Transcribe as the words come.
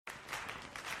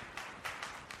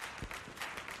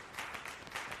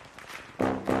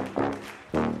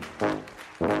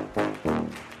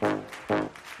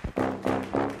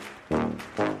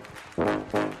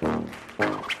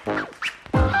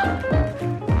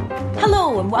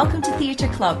Hello and welcome to Theatre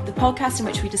Club, the podcast in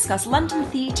which we discuss London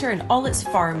theatre and all its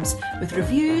forms, with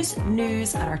reviews,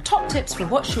 news and our top tips for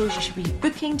what shows you should be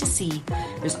booking to see.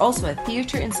 There's also a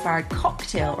theatre-inspired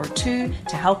cocktail or two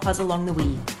to help us along the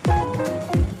way.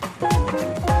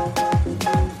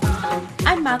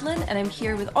 I'm Madeline and I'm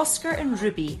here with Oscar and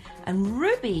Ruby. And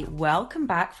Ruby, welcome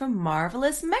back from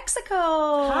marvellous Mexico.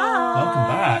 Hi. Welcome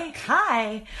back.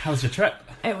 Hi. How's your trip?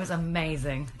 It was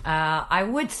amazing. I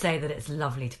would say that it's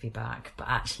lovely to be back, but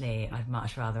actually I'd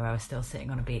much rather I was still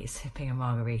sitting on a beach sipping a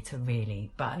margarita,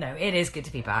 really. But no, it is good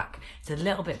to be back. It's a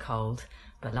little bit cold,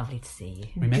 but lovely to see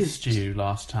you. We missed you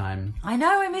last time. I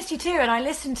know, I missed you too, and I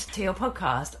listened to your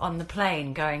podcast on the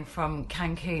plane going from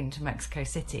Cancun to Mexico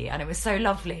City, and it was so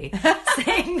lovely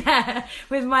sitting there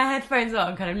with my headphones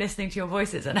on, kind of listening to your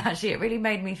voices, and actually it really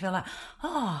made me feel like,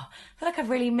 I feel like I've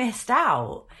really missed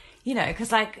out. You know,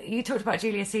 because like you talked about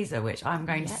Julius Caesar, which I'm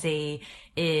going to see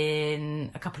in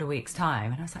a couple of weeks'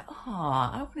 time, and I was like,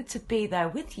 I wanted to be there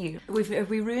with you. Have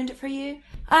we ruined it for you?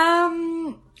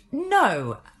 No,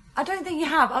 I don't think you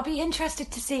have. I'll be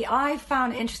interested to see. I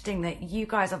found it interesting that you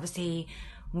guys obviously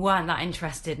weren't that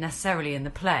interested necessarily in the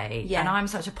play, and I'm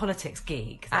such a politics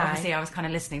geek that obviously I was kind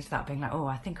of listening to that being like,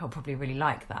 I think I'll probably really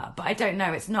like that, but I don't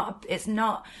know, it's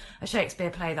not a Shakespeare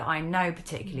play that I know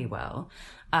particularly well.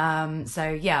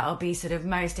 So yeah, I'll be sort of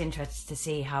most interested to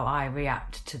see how I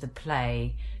react to the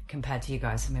play compared to you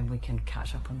guys. I mean, we can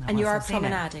catch up on that. And you are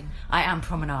promenading. I am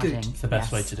promenading. Good. It's the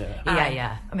best way to do it.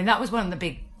 Yeah. I mean, that was one of the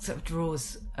big sort of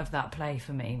draws of that play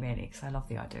for me, really, because I love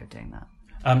the idea of doing that.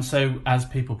 So, as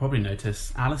people probably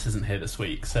notice, Alice isn't here this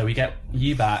week, so we get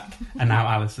you back, and now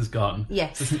Alice is gone.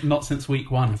 Yes. So not since week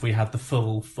one have we had the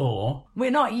full four. We're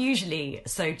not usually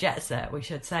so jet set, we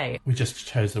should say. We just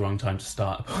chose the wrong time to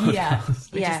start a podcast. Yeah,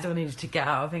 we just still needed to get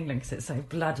out of England because it's so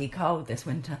bloody cold this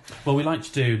winter. Well, we like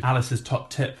to do Alice's top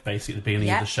tip, basically, at the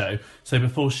beginning of the show. So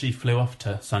before she flew off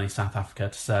to sunny South Africa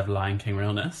to serve Lion King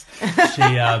realness,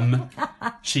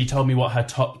 she told me what her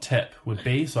top tip would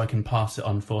be, so I can pass it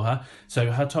on for her.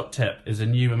 So her top tip is a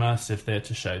new immersive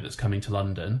theatre show that's coming to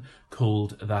London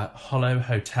called The Hollow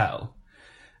Hotel.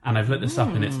 And I've looked this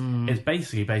up, and it's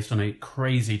basically based on a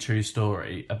crazy true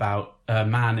story about a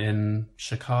man in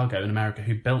Chicago in America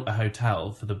who built a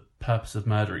hotel for the purpose of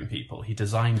murdering people. He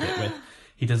designed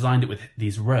it with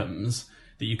these rooms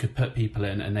that you could put people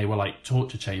in, and they were like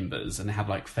torture chambers, and they had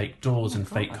like fake doors and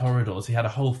fake corridors. He had a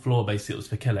whole floor basically that was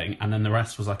for killing, and then the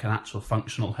rest was like an actual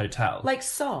functional hotel. Like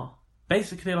Saw?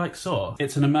 Basically like Saw.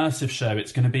 It's an immersive show.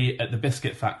 It's going to be at the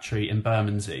Biscuit Factory in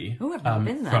Bermondsey. Oh, I've not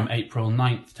been there. From April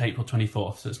 9th to April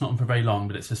 24th. So it's not on for very long,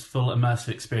 but it's this full immersive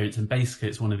experience. And basically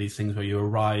it's one of these things where you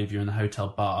arrive, you're in the hotel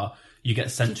bar, you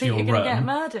get sent to your room. You're going to get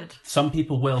murdered? Some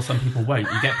people will, some people won't.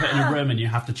 You get put in a room and you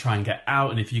have to try and get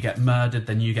out. And if you get murdered,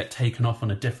 then you get taken off on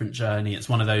a different journey. It's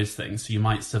one of those things. So you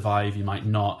might survive, you might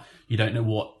not. You don't know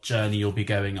what journey you'll be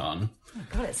going on. Oh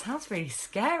God, it sounds really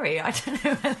scary. I don't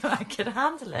know whether I could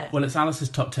handle it. Well, it's Alice's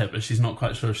top tip, but she's not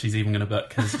quite sure if she's even going to book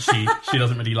because she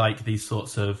doesn't really like these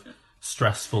sorts of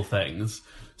stressful things.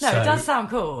 No, it does sound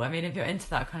cool. I mean, if you're into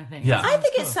that kind of thing. Yeah. I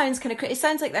think it sounds kind of... It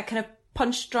sounds like that kind of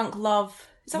punch-drunk love...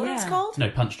 Is that what it's called? No,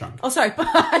 Punch Drunk. Oh, sorry,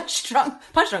 Punch Drunk.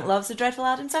 Punch Drunk Love's a dreadful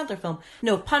Adam Sandler film.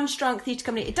 No, Punch Drunk Theatre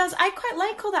Company. It does. I quite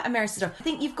like all that immersive stuff. I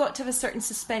think you've got to have a certain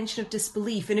suspension of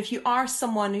disbelief. And if you are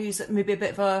someone who's maybe a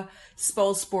bit of a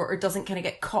spoil sport or doesn't kind of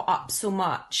get caught up so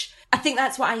much, I think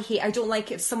that's what I hate. I don't like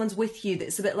it if someone's with you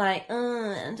that's a bit like,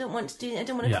 I don't want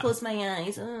to close my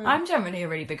eyes. I'm generally a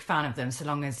really big fan of them,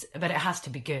 but it has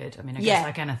to be good. I mean, I guess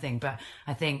like anything, but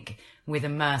I think with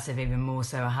immersive even more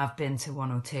so. I have been to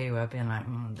one or two where I've been like,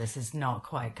 this is not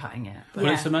quite cutting it. But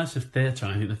it's immersive theatre,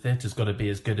 and I think the theatre's got to be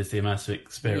as good as the immersive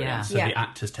experience. Yeah. So the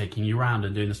actors taking you around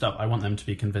and doing the stuff, I want them to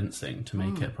be convincing to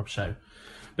make it a proper show.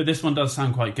 But this one does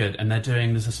sound quite good, and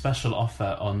there's a special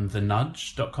offer on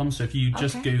thenudge.com. So if you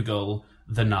just Google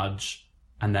The Nudge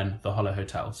and then The Hollow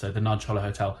Hotel, so The Nudge Hollow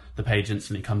Hotel, the page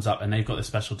instantly comes up, and they've got this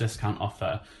special discount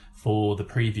offer for the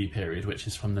preview period, which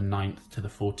is from the 9th to the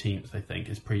 14th, I think,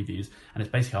 is previews. And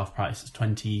it's basically half price. It's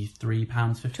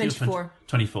 £23.50. 24.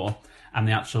 24. And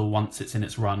the actual, once it's in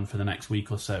its run for the next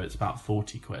week or so, it's about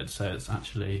 40 quid. So it's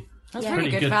actually... That's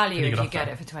really good value if you offer. get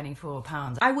it for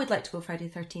 £24. I would like to go Friday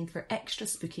the 13th for extra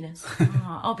spookiness.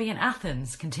 I'll be in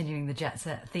Athens continuing the jet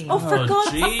set theme. Oh, for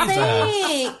God's Jesus.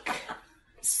 sake!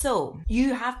 So,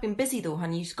 you have been busy though,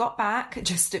 honey. You got back, it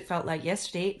felt like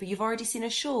yesterday, but you've already seen a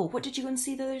show. What did you go and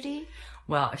see the other day?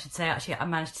 Well, I should say, actually, I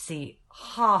managed to see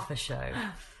half a show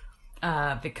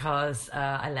because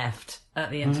I left at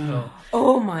the interval.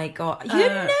 Oh my God. You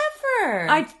never!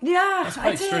 That's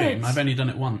quite extreme. I've only done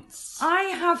it once. I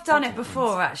have done it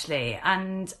before, actually.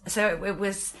 And so it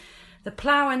was The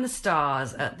Plough and the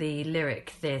Stars at the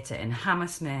Lyric Theatre in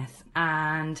Hammersmith,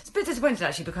 and it's a bit disappointed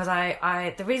actually because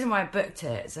I the reason why I booked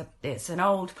it is it's an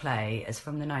old play. It's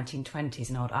from the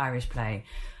 1920s, an old Irish play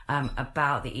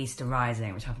about the Easter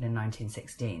Rising, which happened in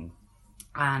 1916.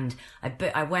 And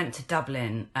I went to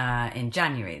Dublin in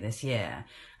January this year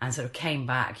and sort of came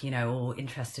back, you know, all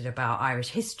interested about Irish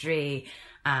history.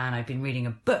 And I'd been reading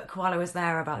a book while I was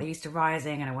there about the Easter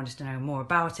Rising and I wanted to know more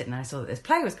about it. And then I saw that this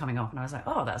play was coming up and I was like,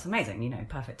 oh, that's amazing, you know,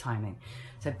 perfect timing.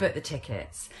 So I booked the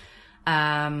tickets.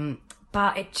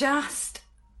 But it just,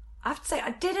 I have to say,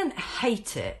 I didn't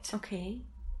hate it. Okay.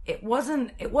 It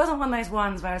wasn't one of those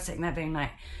ones where I was sitting there being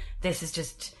like, this is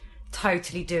just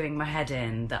totally doing my head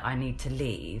in that I need to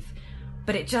leave.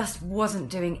 But it just wasn't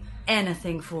doing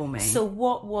anything for me. So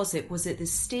what was it? Was it the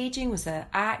staging? Was it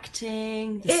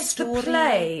acting? The story? The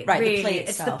play, right? Really. The play It's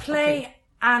itself. the play, okay.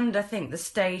 And I think the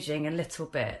staging a little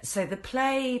bit. So the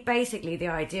play, basically, the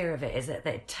idea of it is that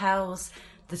it tells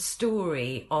the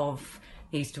story of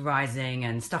Easter Rising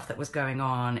and stuff that was going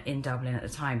on in Dublin at the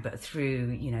time, but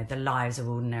through, you know, the lives of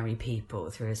ordinary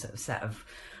people, through a sort of set of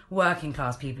working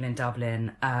class people in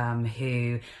Dublin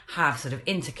who have sort of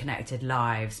interconnected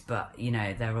lives, but, you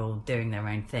know, they're all doing their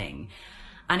own thing.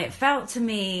 And it felt to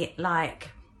me like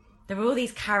there were all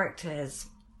these characters,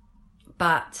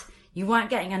 but you weren't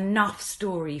getting enough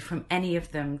story from any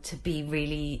of them to be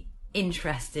really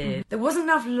interested. There wasn't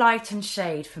enough light and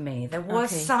shade for me. There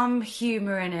was some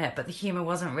humour in it, but the humour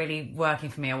wasn't really working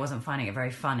for me. I wasn't finding it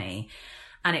very funny.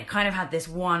 And it kind of had this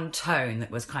one tone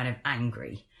that was kind of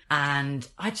angry. And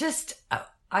I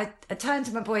turned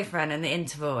to my boyfriend in the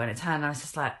interval and I was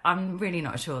just like, I'm really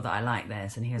not sure that I like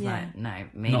this. And he was like, no,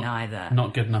 neither.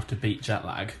 Not good enough to beat jet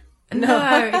lag.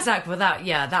 No, exactly. Well,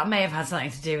 that may have had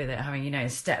something to do with it, having, you know,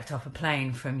 stepped off a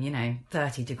plane from, you know,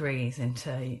 30 degrees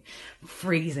into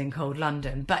freezing cold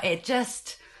London. But it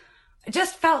just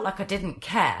felt like I didn't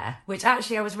care, which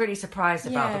actually I was really surprised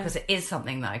about because it is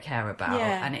something that I care about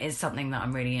and it is something that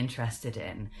I'm really interested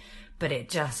in. But it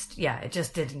just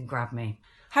didn't grab me.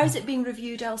 How's it being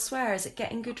reviewed elsewhere? Is it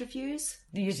getting good reviews?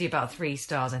 Usually about 3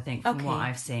 stars, I think, from what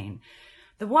I've seen.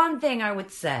 The one thing I would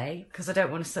say, because I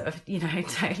don't want to sort of, you know,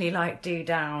 totally like do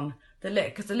down the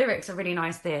lyric, because the Lyric's a really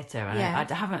nice theatre. And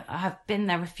I have been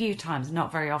there a few times,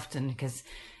 not very often because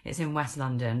it's in West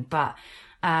London, but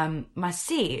my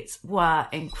seats were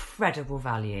incredible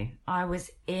value. I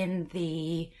was in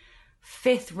the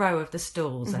 5th row of the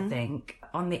stalls, I think,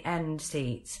 on the end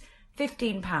seats.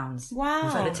 £15. Wow.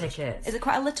 For the tickets. Is it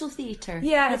quite a little theatre?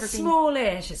 Yeah, it's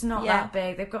smallish. It's not that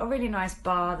big. They've got a really nice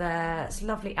bar there. It's a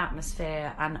lovely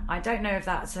atmosphere. And I don't know if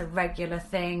that's a regular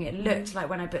thing. It looked like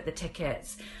when I booked the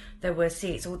tickets, there were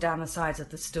seats all down the sides of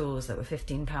the stalls that were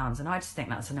 £15. And I just think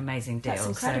that's an amazing deal. That's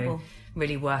incredible. So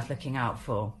really worth looking out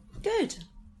for. Good.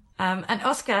 And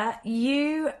Oscar,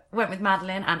 you went with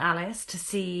Madeline and Alice to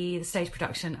see the stage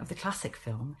production of the classic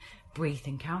film Brief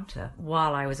Encounter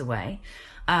while I was away.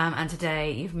 And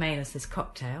today you've made us this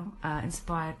cocktail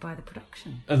inspired by the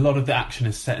production. A lot of the action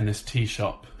is set in this tea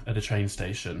shop at a train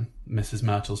station, Mrs.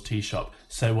 Myrtle's tea shop.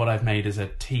 So what I've made is a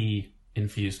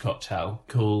tea-infused cocktail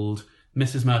called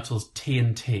Mrs. Myrtle's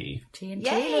T&T. T&T.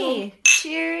 Yay!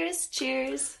 Cheers,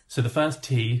 cheers. So the first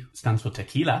T stands for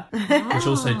tequila, which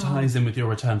also ties in with your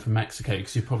return from Mexico,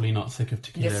 because you're probably not sick of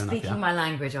tequila You're enough speaking yet. my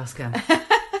language, Oscar.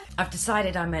 I've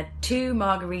decided I'm a 2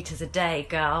 margaritas a day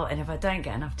girl, and if I don't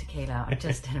get enough tequila, I'm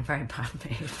just in a very bad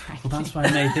mood, frankly. Well, that's why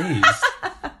I made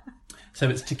these. So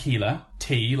it's tequila,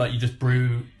 tea, like you just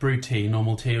brew tea,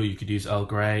 normal tea, or you could use Earl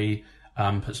Grey,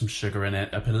 put some sugar in it,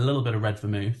 I put a little bit of red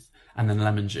vermouth, and then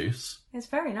lemon juice. It's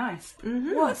very nice.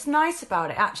 Mm-hmm. What's nice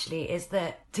about it, actually, is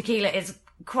that tequila is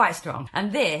quite strong.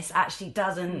 And this actually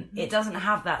doesn't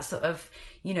have that sort of,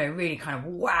 you know, really kind of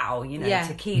wow, you know,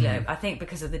 tequila. I think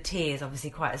because of the tea is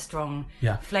obviously quite a strong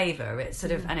flavour. It's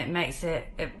sort of, and it makes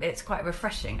it's quite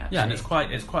refreshing, actually. Yeah, and it's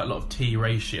quite a lot of tea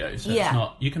ratio. So it's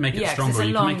not, you can make it stronger or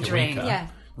you can make drink. it weaker. Yeah.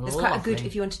 It's quite a good, Lovely.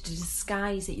 if you wanted to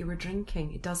disguise that you were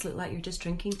drinking, it does look like you're just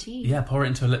drinking tea. Yeah, pour it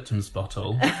into a Lipton's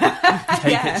bottle.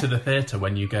 Take it to the theatre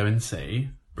when you go and see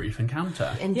Brief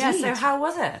Encounter. Indeed. Yeah, so how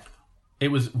was it? It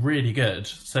was really good.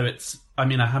 So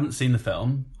I haven't seen the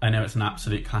film. I know it's an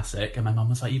absolute classic. And my mum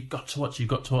was like, you've got to watch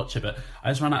it. But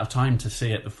I just ran out of time to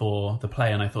see it before the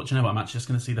play. And I thought, you know what, I'm actually just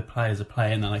going to see the play as a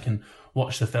play. And then I can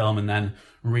watch the film and then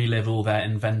relive all their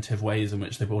inventive ways in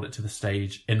which they brought it to the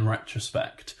stage in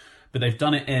retrospect. But they've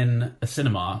done it in a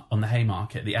cinema on the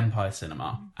Haymarket, the Empire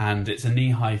Cinema. And it's a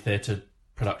knee-high theatre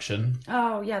production.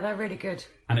 Oh, yeah, they're really good.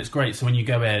 And it's great. So when you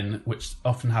go in, which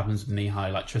often happens with knee-high,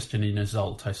 like Tristan and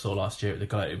Isolde I saw last year at the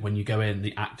Globe, when you go in,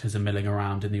 the actors are milling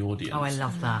around in the audience. Oh, I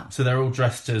love that. So they're all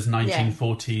dressed as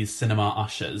 1940s cinema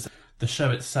ushers. the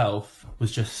show itself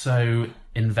was just so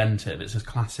inventive. It's just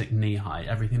classic Knee High.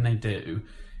 Everything they do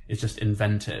is just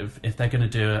inventive. If they're going to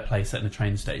do a play set in a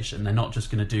train station, they're not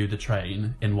just going to do the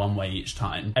train in one way each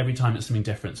time. Every time it's something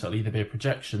different. So it'll either be a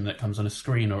projection that comes on a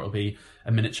screen, or it'll be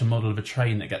a miniature model of a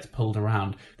train that gets pulled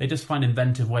around. They just find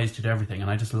inventive ways to do everything,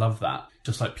 and I just love that.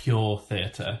 Just like pure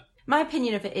theatre. My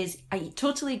opinion of it is, I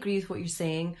totally agree with what you're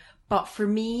saying, but for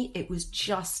me, it was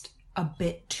just a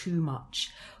bit too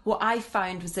much. What I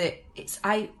found was that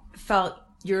I felt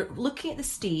you're looking at the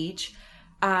stage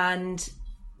and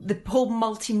the whole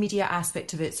multimedia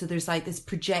aspect of it. So there's like this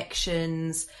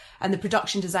projections, and the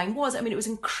production design was, it was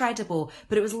incredible,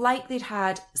 but it was like they'd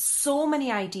had so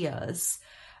many ideas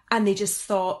and they just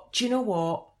thought, do you know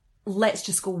what? Let's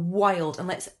just go wild and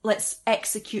let's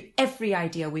execute every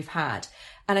idea we've had.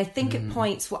 And I think at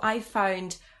points what I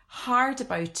found hard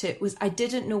about it was I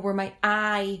didn't know where my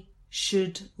eye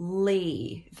should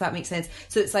lay, if that makes sense.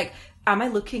 So it's like, am I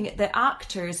looking at the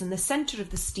actors in the centre of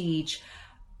the stage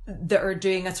that are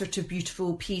doing a sort of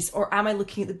beautiful piece, or am I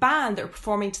looking at the band that are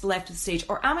performing to the left of the stage,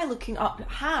 or am I looking up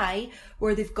high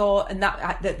where they've got, and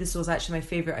that this was actually my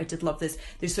favourite, I did love this,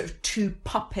 there's sort of two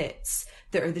puppets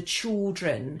that are the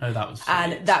children. Oh, that was sweet.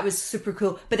 And that was super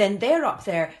cool. But then they're up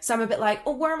there, so I'm a bit like,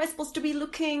 oh, where am I supposed to be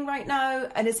looking right now?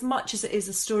 And as much as it is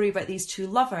a story about these two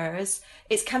lovers,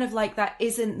 it's kind of like that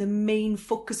isn't the main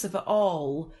focus of it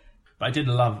all. But I did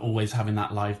love always having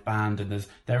that live band, and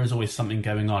there is always something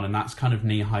going on, and that's kind of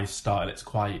Knee High style. It's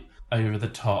quite over the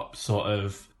top, sort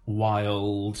of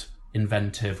wild,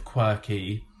 inventive,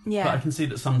 quirky. Yeah. But I can see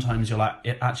that sometimes you're like,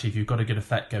 actually, if you've got a good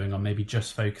effect going on, maybe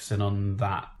just focusing on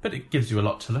that. But it gives you a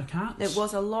lot to look at. It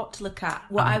was a lot to look at.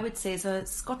 What I would say as a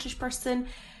Scottish person,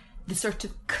 the sort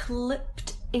of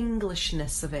clipped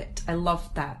Englishness of it, I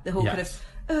loved that. The whole kind of,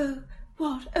 oh,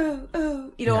 what,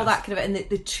 oh, all that kind of, and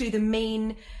the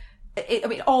main...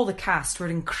 all the cast were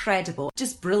incredible,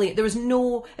 just brilliant. There was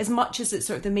no, as much as it's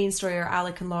sort of the main story, or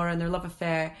Alec and Laura and their love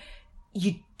affair,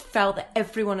 you felt that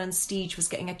everyone on stage was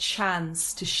getting a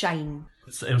chance to shine.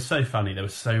 It was so funny. There were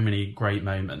so many great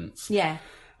moments. Yeah.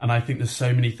 And I think there's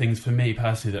so many things for me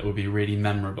personally that would be really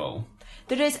memorable.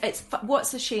 There is.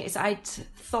 What's a shame is I'd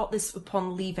thought this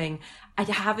upon leaving. I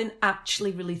haven't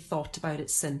actually really thought about it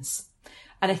since.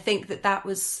 And I think that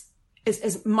was...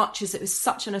 As much as it was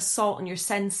such an assault on your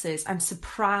senses, I'm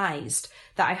surprised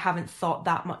that I haven't thought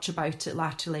that much about it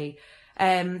latterly.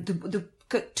 The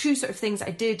two sort of things I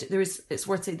did, it's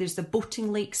worth saying, there's the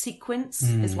boating lake sequence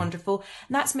is wonderful.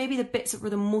 And that's maybe the bits that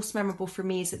were the most memorable for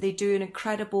me, is that they do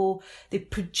they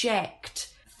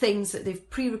project things that they've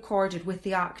pre-recorded with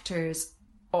the actors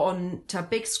onto a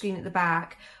big screen at the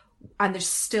back, and there's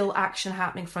still action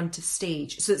happening front of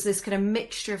stage. So it's this kind of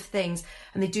mixture of things,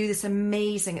 and they do this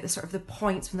amazing at the sort of the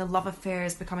points when the love affair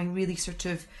is becoming really sort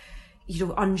of,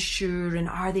 unsure, and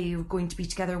are they going to be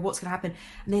together, what's going to happen?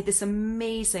 And they had this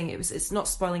amazing, it's not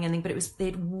spoiling anything, but they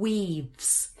had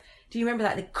waves. Do you remember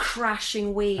that? The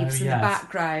crashing waves in the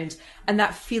background, and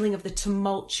that feeling of the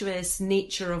tumultuous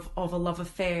nature of a love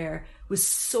affair was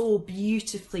so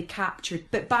beautifully captured.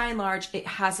 But by and large, it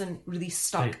hasn't really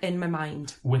stuck in my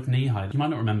mind. With Knee High, you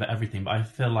might not remember everything, but I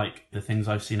feel like the things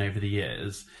I've seen over the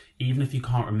years, even if you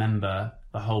can't remember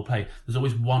the whole play, there's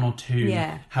always one or two,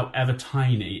 however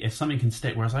tiny, if something can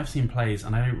stick. Whereas I've seen plays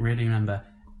and I don't really remember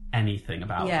anything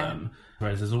about them.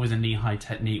 Whereas there's always a Knee High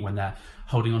technique when they're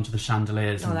holding onto the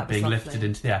chandeliers and being lifted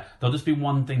into the air. There'll just be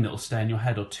one thing that'll stay in your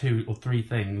head, or two or three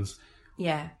things.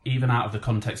 Yeah. Even out of the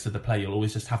context of the play, you'll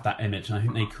always just have that image, and I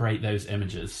think they create those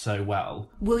images so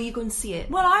well. Will you go and see it?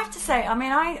 Well, I have to say,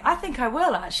 I think I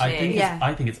will, actually.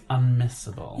 I think it's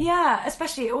unmissable. Yeah,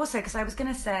 especially also because I was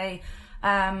going to say,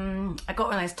 I got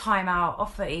one of those timeout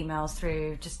offer emails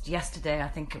through just yesterday, I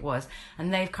think it was,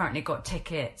 and they've currently got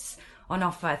tickets on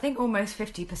offer, I think almost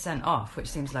 50% off, which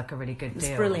seems like a really good deal.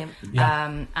 It's brilliant.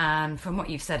 Yeah. And from what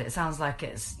you've said, it sounds like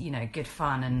it's, good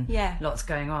fun and lots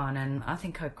going on, and I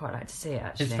think I'd quite like to see it,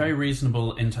 actually. It's very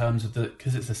reasonable in terms of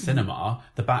because it's a cinema,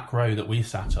 the back row that we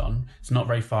sat on, it's not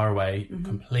very far away,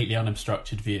 completely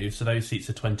unobstructed view, so those seats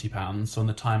are £20. So on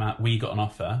the timeout, we got an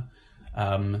offer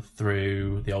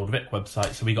through the Old Vic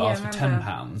website, so we got asked for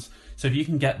 £10. So if you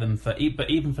can get them but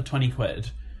even for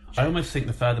 £20, I almost think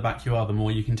the further back you are, the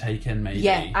more you can take in, maybe.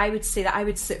 Yeah, I would say that I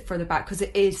would sit further back because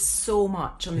it is so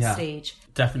much on the stage.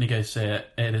 Definitely go see it.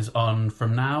 It is on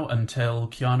from now until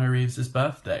Keanu Reeves'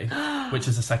 birthday, which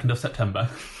is the 2nd of September.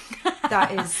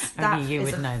 That is you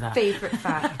would know that. Favourite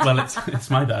fact. Well, it's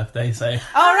my birthday, so.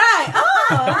 All right.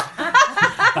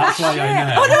 Oh. That's why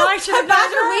I know. Oh no, I should have how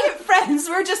bad known are we at Friends?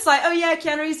 We're just like, oh yeah,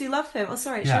 Keanu Reeves, we love him. Oh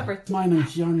sorry, Yeah. Shepherd. My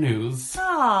name's Janus. Aww.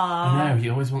 I know, he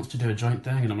always wants to do a joint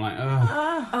thing, and I'm like,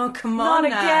 oh, Oh come Not on,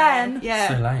 now. again. Yeah.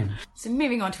 so lame. So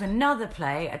moving on to another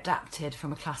play adapted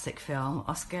from a classic film.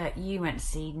 Oscar, you went to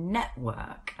see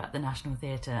Network at the National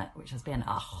Theatre, which has been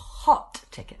a hot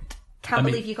ticket. Can't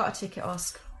believe you got a ticket,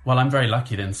 Oscar. Well, I'm very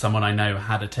lucky then. Someone I know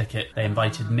had a ticket. They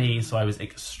invited me, so I was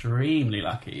extremely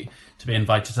lucky to be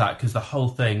invited to that because the whole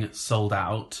thing sold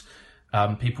out.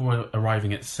 People were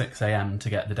arriving at 6 a.m. to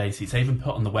get the day seats. They even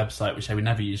put on the website, which they would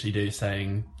never usually do,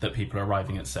 saying that people are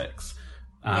arriving at 6.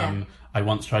 I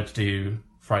once tried to do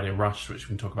Friday Rush, which we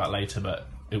can talk about later, but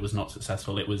it was not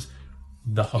successful. It was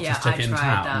the hottest ticket in town. I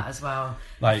tried that as well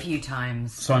a few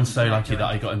times. So I'm so lucky that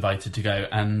I got invited to go,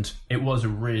 and it was a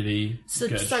really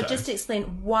good show. So just to explain,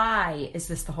 why is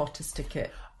this the hottest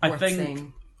ticket? I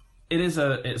think it's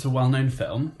a well-known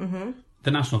film. Mm-hmm.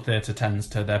 The National Theatre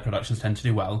their productions tend to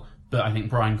do well, but I think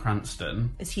Bryan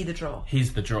Cranston... Is he the draw?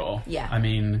 He's the draw. Yeah. I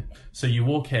mean, so you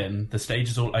walk in, the stage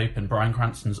is all open, Bryan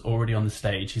Cranston's already on the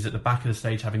stage, he's at the back of the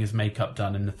stage having his makeup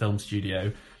done in the film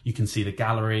studio, you can see the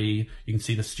gallery, you can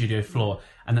see the studio floor,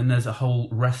 and then there's a whole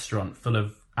restaurant full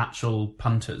of actual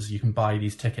punters. You can buy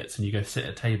these tickets and you go sit at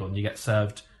a table and you get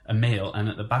served a meal, and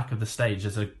at the back of the stage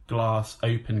there's a glass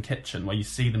open kitchen where you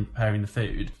see them preparing the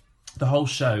food. The whole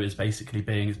show is basically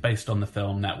it's based on the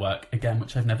film Network, again,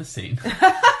 which I've never seen.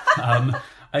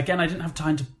 Again, I didn't have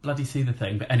time to bloody see the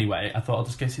thing, but anyway, I thought I'll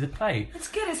just go see the play. It's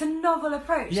good, it's a novel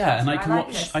approach. Yeah, and I can like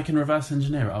watch, this. I can reverse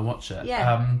engineer it, I'll watch it.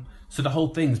 Yeah. So the whole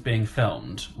thing's being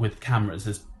filmed with cameras.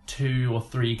 There's 2 or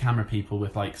 3 camera people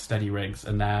with like steady rigs,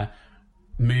 and they're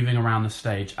moving around the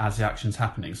stage as the action's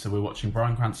happening. So we're watching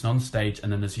Bryan Cranston on stage,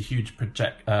 and then there's a huge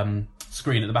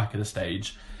screen at the back of the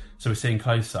stage. So we're seeing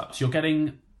close-ups. You're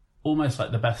getting almost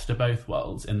like the best of both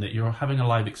worlds in that you're having a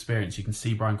live experience. You can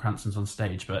see Bryan Cranston's on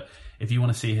stage, but if you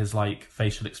want to see his like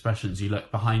facial expressions, you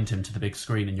look behind him to the big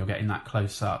screen and you're getting that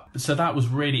close up. So that was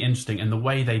really interesting, and the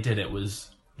way they did it was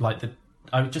like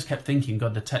I just kept thinking,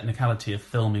 God, the technicality of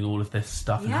filming all of this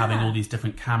stuff and having all these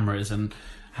different cameras and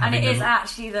it is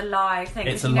actually the live thing.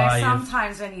 It's because, live.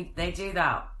 Sometimes when they do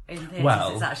that in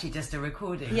theatres, it's actually just a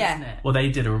recording, isn't it? Well, they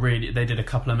did a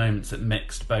couple of moments that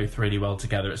mixed both really well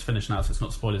together. It's finished now, so it's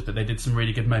not spoilers, but they did some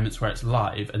really good moments where it's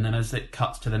live, and then as it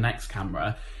cuts to the next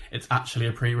camera, it's actually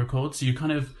a pre-record. So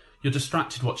you're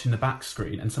distracted watching the back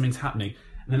screen, and something's happening.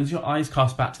 And then as your eyes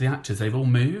cast back to the actors, they've all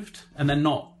moved, and they're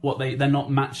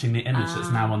not matching the image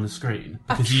that's now on the screen.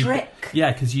 A trick.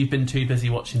 Because you've been too busy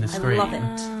watching the screen. I love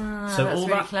it. So that's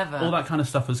really clever. All that kind of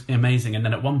stuff was amazing. And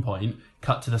then at one point,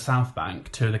 cut to the South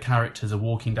Bank. 2 of the characters are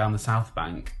walking down the South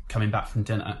Bank, coming back from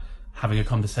dinner, having a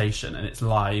conversation, and it's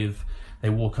live. They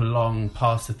walk along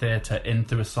past the theatre, in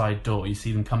through a side door. You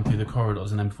see them come through the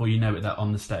corridors, and then before you know it, they're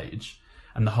on the stage.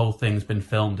 And the whole thing's been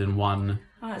filmed in one...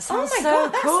 Oh, it sounds my so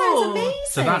God, that cool. sounds amazing.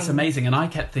 So that's amazing. And I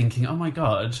kept thinking, oh my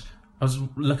God, I was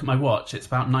looking at my watch, it's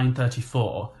about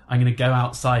 9:34. I'm going to go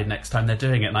outside next time they're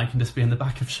doing it, and I can just be in the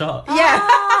back of shot. Yeah.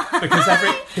 Because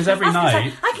every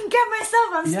night... I can get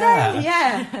myself on stage.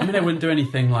 Yeah. I mean, I wouldn't do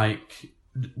anything like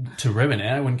to ruin it.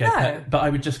 I wouldn't go... No. But I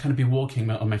would just kind of be walking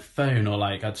on my phone, or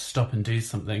like I'd stop and do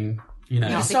something, you know.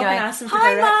 You stop and ask them for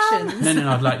 "Hi, Mum." directions. No,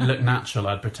 I'd like look natural.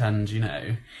 I'd pretend, you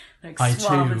know. Like I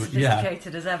suave too- and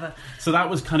sophisticated as ever. So that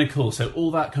was kind of cool. So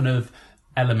all that kind of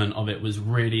element of it was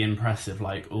really impressive.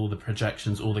 Like all the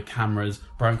projections, all the cameras.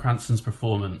 Bryan Cranston's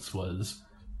performance was,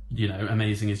 you know,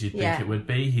 amazing as you'd think it would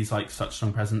be. He's like such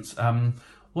strong presence.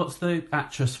 What's the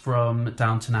actress from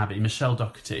Downton Abbey? Michelle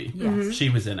Dockery. Yes. She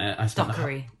was in it. I spent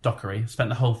Dockery. Spent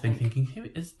the whole thing thinking, who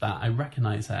is that? I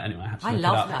recognise her. Anyway, I had to look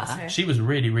love it up. her. She was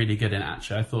really, really good in it,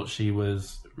 actually. I thought she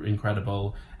was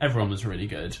incredible. Everyone was really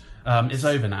good. It's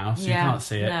over now, so you can't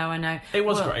see it. No, I know. It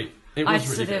was great. It was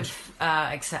I really sort of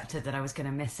accepted that I was going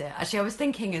to miss it. Actually, I was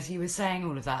thinking as you were saying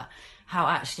all of that, how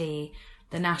actually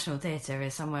the National Theatre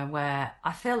is somewhere where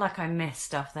I feel like I miss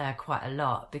stuff there quite a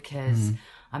lot because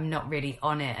I'm not really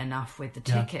on it enough with the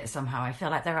tickets somehow. I feel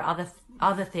like there are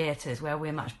other theatres where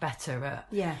we're much better at,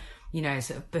 you know,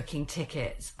 sort of booking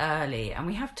tickets early. And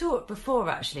we have talked before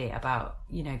actually about,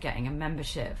 you know, getting a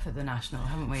membership for the National,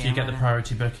 haven't we? So you get the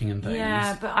priority booking and things.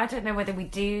 Yeah, but I don't know whether we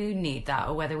do need that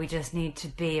or whether we just need to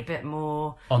be a bit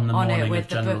more on the morning it with of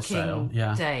the general booking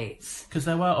sale, dates. Because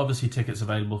there were obviously tickets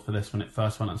available for this when it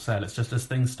first went on sale. It's just as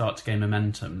things start to gain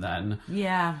momentum, then.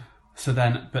 Yeah. So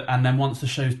then, and then once the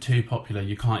show's too popular,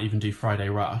 you can't even do Friday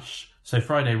Rush. So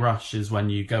Friday Rush is when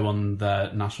you go on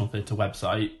the National Theatre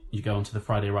website, you go onto the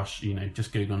Friday Rush, you know,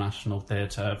 just Google National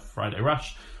Theatre Friday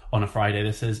Rush, on a Friday.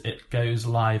 It goes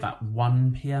live at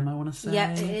 1 p.m, I want to say.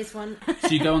 Yeah, it is 1. So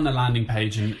you go on the landing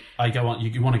page, and you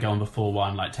want to go on before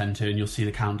 1, like 10 to, and you'll see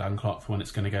the countdown clock for when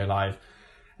it's going to go live.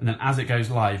 And then as it goes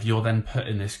live, you're then put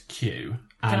in this queue.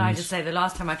 Can I just say, the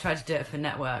last time I tried to do it for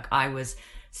Network, I was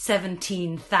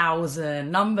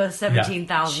 17,000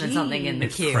 and something in the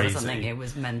queue crazy. Or something. It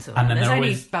was mental. And then there's only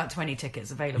always about 20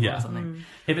 tickets available or something.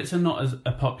 If it's not as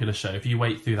a popular show, if you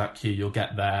wait through that queue, you'll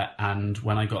get there. And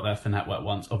when I got there for Network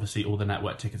once, obviously all the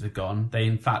Network tickets are gone.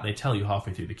 They tell you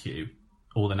halfway through the queue,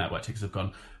 all the Network tickets have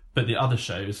gone. But the other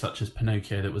shows, such as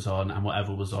Pinocchio that was on, and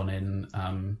whatever was on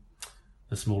in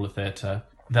the smaller theatre,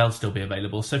 they'll still be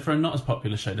available. So for a not as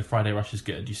popular show, the Friday Rush is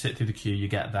good. You sit through the queue, you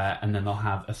get there, and then they'll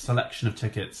have a selection of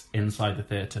tickets inside the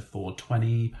theatre for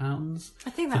 £20. I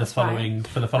think that's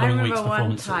for the following week's performances. I remember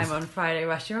one time on Friday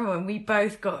Rush. You remember when we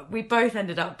both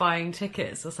ended up buying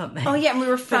tickets or something? Oh yeah, and we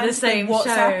were frantically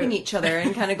WhatsApping each other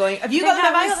and kind of going, "Have you got them?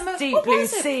 Have I got them?" Deep Blue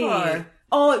Sea.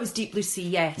 Oh, it was Deep Blue Sea.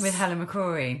 Yes, with Helen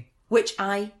McCrory, which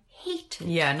I hated.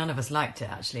 Yeah, none of us liked it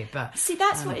actually, but see,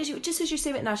 that's what it is. Just as you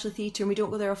say about National Theatre, and we don't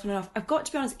go there often enough. I've got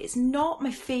to be honest; it's not my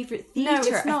favourite theatre. No,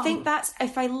 it's not. I think that's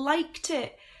if I liked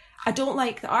it. I don't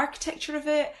like the architecture of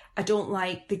it. I don't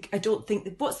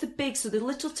think what's the big? So the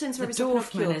Littletons, the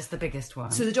Dorfman is the biggest one.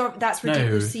 So that's where Deep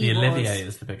Blue Sea was. The Olivier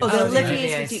is the biggest. Oh, the Olivier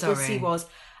is where Deep Blue Sea was.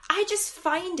 I just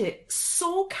find it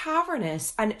so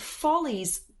cavernous and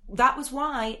Follies. That was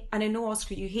why, and I know,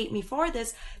 Oscar, you hate me for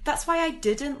this, that's why I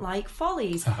didn't like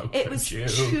Follies. It was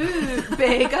too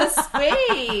big a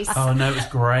space. Oh, no, it was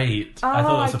great. I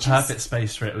thought it was a perfect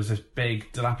space for it. It was this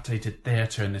big, dilapidated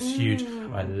theatre and this huge...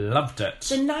 I loved it.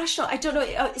 The National... I don't know.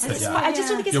 I just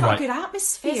don't think it's got a good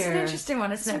atmosphere. It's an interesting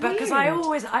one, isn't it? Because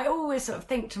I always sort of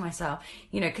think to myself,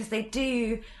 because they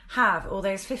do have all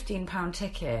those £15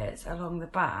 tickets along the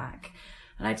back.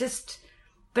 And I just...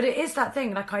 But it is that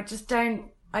thing, like,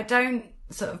 I don't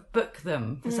sort of book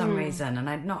them for some reason, and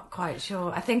I'm not quite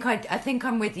sure. I think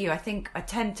I'm with you. I think I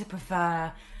tend to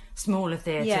prefer smaller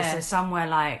theatres, so somewhere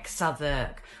like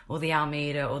Southwark or the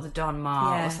Almeida or the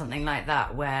Donmar or something like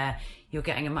that, where you're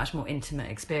getting a much more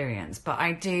intimate experience. But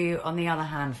I do, on the other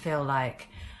hand, feel like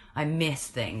I miss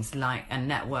things like, and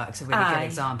Network's a really good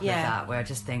example of that, where I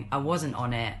just think I wasn't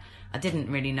on it, I didn't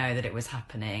really know that it was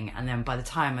happening, and then by the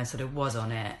time I sort of was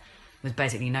on it, there's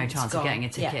basically no chance of getting a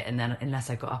ticket, and then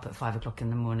unless I got up at 5 o'clock in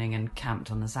the morning and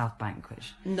camped on the South Bank,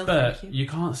 which... But you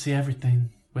can't see everything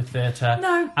with theatre.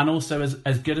 No. And also,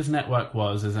 as good as Network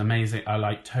was, as amazing,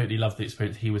 I totally loved the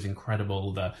experience. He was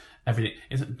incredible. Everything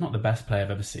is not the best play I've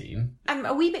ever seen. I'm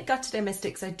a wee bit gutted I missed it,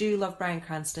 because I do love Bryan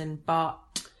Cranston, but...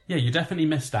 Yeah, you definitely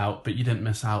missed out, but you didn't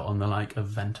miss out on the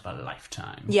event of a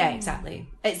lifetime. Yeah, exactly.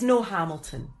 It's no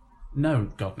Hamilton.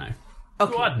 No, God no.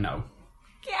 Okay. God no.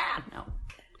 Yeah, no.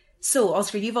 So,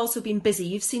 Oscar, you've also been busy.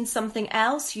 You've seen something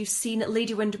else. You've seen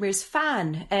Lady Windermere's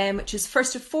Fan, which is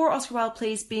first of 4 Oscar Wilde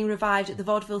plays being revived at the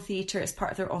Vaudeville Theatre as part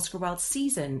of their Oscar Wilde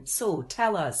season. So,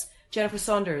 tell us. Jennifer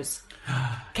Saunders.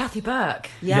 Kathy Burke.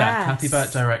 Yes. Yeah, Kathy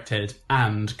Burke directed,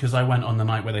 and because I went on the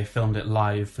night where they filmed it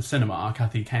live for cinema,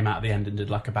 Kathy came out at the end and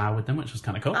did like a bow with them, which was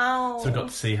kind of cool. Oh. So I got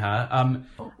to see her.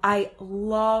 I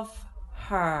love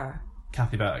her.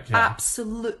 Kathy Burke, yeah.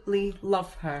 Absolutely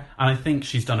love her. And I think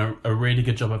she's done a really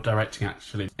good job of directing,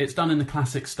 actually. It's done in the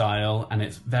classic style, and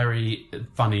it's very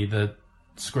funny. The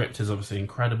script is obviously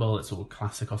incredible. It's all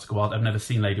classic Oscar Wilde. I've never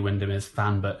seen Lady Windermere's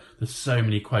Fan, but there's so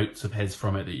many quotes of his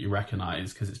from it that you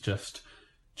recognise, because it's just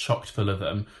chocked full of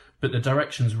them. But the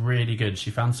direction's really good. She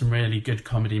found some really good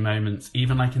comedy moments,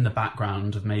 even like in the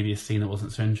background of maybe a scene that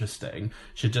wasn't so interesting.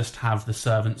 She'd just have the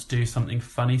servants do something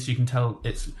funny, so you can tell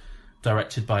it's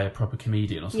directed by a proper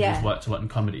comedian or someone who's worked a lot in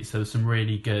comedy. So there's some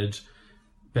really good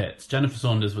bits. Jennifer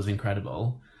Saunders was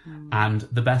incredible. And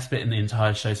the best bit in the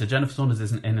entire show, so Jennifer Saunders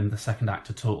isn't in the second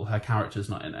act at all. Her character's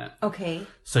not in it. Okay.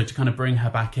 So to kind of bring her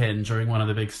back in during one of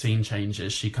the big scene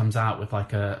changes, she comes out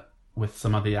with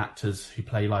some other actors who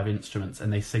play live instruments,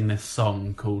 and they sing this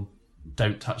song called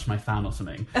Don't Touch My Fan or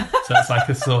something. So it's like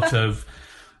a sort of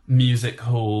music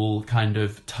hall kind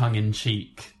of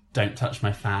tongue-in-cheek Don't Touch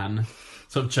My Fan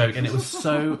sort of joke, and it was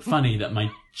so funny that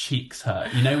my cheeks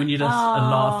hurt. You know, when you're just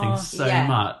laughing so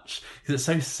much because it's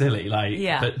so silly.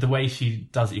 But the way she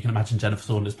does it, you can imagine Jennifer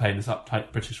Saunders playing this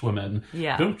uptight British woman.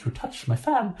 Yeah. Don't you touch my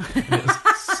fan? And it was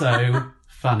so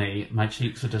funny. My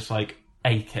cheeks were just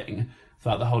aching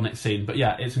throughout the whole next scene. But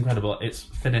yeah, it's incredible. It's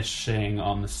finishing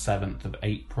on the 7th of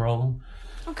April.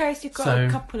 Okay, so you've got a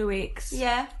couple of weeks.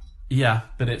 Yeah. Yeah,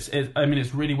 but it's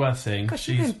really worth seeing. Gosh,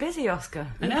 you've been busy, Oscar.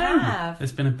 I know.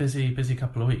 It's been a busy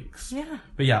couple of weeks. Yeah.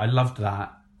 But yeah, I loved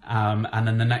that. And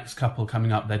then the next couple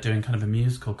coming up, they're doing kind of a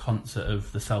musical concert of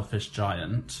The Selfish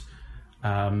Giant.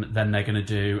 Then they're going to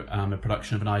do a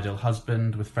production of An Ideal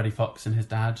Husband with Freddie Fox and his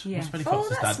dad. Yes. What's Freddie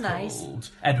Fox's that's dad nice. called?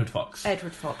 Edward Fox.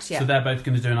 Edward Fox, yeah. So they're both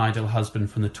going to do An Ideal Husband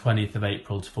from the 20th of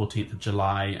April to 14th of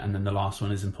July, and then the last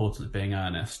one is Important at Being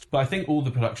Earnest. But I think all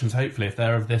the productions, hopefully, if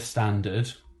they're of this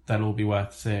standard, they'll all be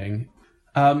worth seeing.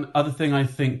 Other thing I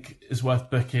think is worth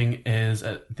booking is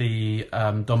at the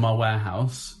Donmar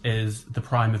Warehouse is The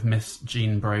Prime of Miss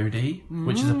Jean Brodie,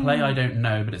 which is a play I don't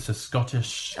know, but it's a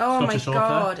Scottish Scottish my author.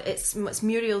 God, it's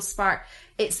Muriel Spark.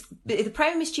 It's The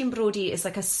Prime of Miss Jean Brodie is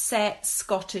like a set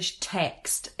Scottish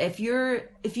text. If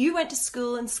you went to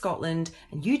school in Scotland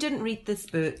and you didn't read this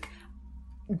book,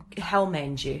 hell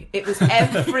mend you. It was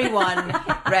everyone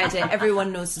read it.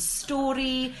 Everyone knows the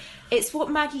story. It's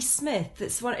what Maggie Smith.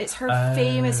 It's her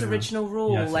famous original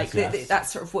role. Yes.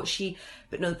 That's sort of what she.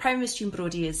 But no, The Prime of Miss Jean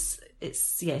Brodie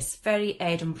it's very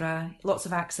Edinburgh. Lots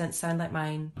of accents sound like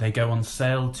mine. They go on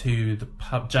sale to the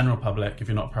general public. If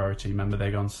you're not a priority, remember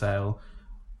they go on sale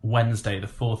Wednesday, the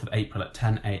 4th of April at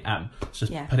 10 a.m. So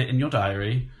just put it in your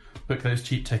diary. Book those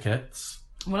cheap tickets.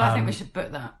 Well, I think we should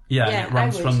book that. Yeah, and it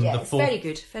runs from the 4th. Very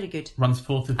good, very good. Runs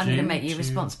 4th of June. I'm going to make you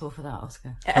responsible for that,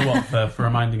 Oscar. For what? For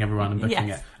reminding everyone and booking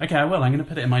Yes. it. Okay, I will. I'm going to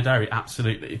put it in my diary,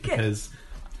 absolutely, because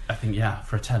I think,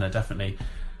 for a tenner, definitely.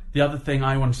 The other thing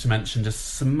I wanted to mention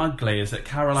just smugly is that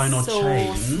Caroline or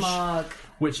Change, smug.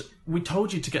 which we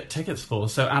told you to get tickets for.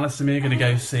 So Alice and me are going to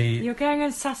go see. You're going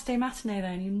on Saturday matinee though,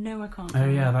 and you know I can't. Oh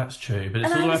yeah, that's true. But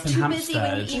it's And all I up was in too busy when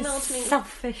Hampstead. you emailed me.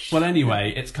 Selfish. Well,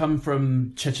 anyway, it's come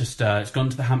from Chichester. It's gone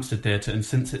to the Hampstead Theatre, and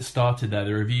since it started there,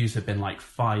 the reviews have been like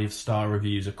 5-star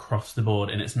reviews across the board,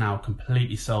 and it's now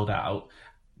completely sold out.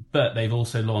 But they've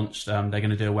also launched. They're going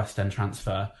to do a West End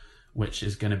transfer, which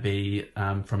is going to be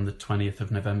from the 20th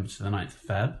of November to the 9th of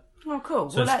Feb. Oh, cool.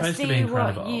 So well, it's let's supposed to be see what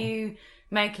incredible. you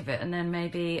make of it, and then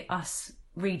maybe us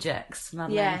rejects,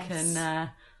 Madeleine, Yes. can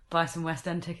buy some West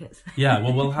End tickets. Yeah,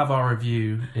 well, we'll have our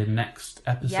review in next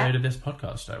episode Yeah. of this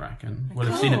podcast, I reckon. We'll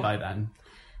have seen it by then.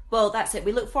 Well, that's it.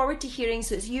 We look forward to hearing.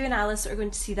 So it's you and Alice that are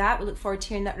going to see that. We look forward to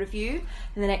hearing that review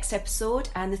in the next episode.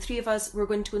 And the three of us, we're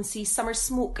going to go and see Summer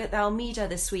Smoke at the Almeida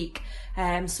this week.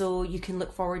 So you can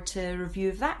look forward to a review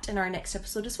of that in our next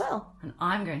episode as well. And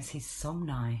I'm going to see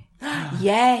Somni.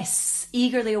 Yes,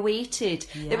 eagerly awaited.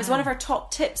 Yeah. It was one of our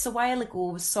top tips a while ago,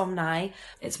 was Somni.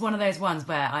 It's one of those ones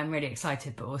where I'm really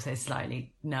excited, but also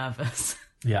slightly nervous.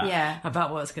 Yeah.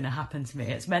 About what's going to happen to me.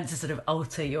 It's meant to sort of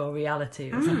alter your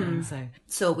reality or something.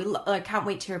 So I can't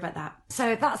wait to hear about that.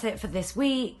 So that's it for this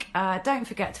week. Don't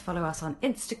forget to follow us on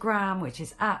Instagram, which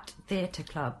is at Theatre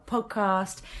Club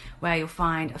Podcast, where you'll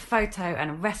find a photo and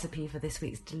a recipe for this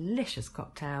week's delicious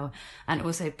cocktail. And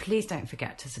also, please don't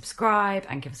forget to subscribe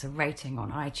and give us a rating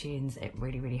on iTunes. It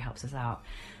really, really helps us out.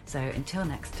 So until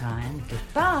next time,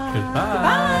 goodbye.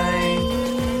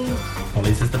 Goodbye.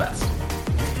 Polly's is the best.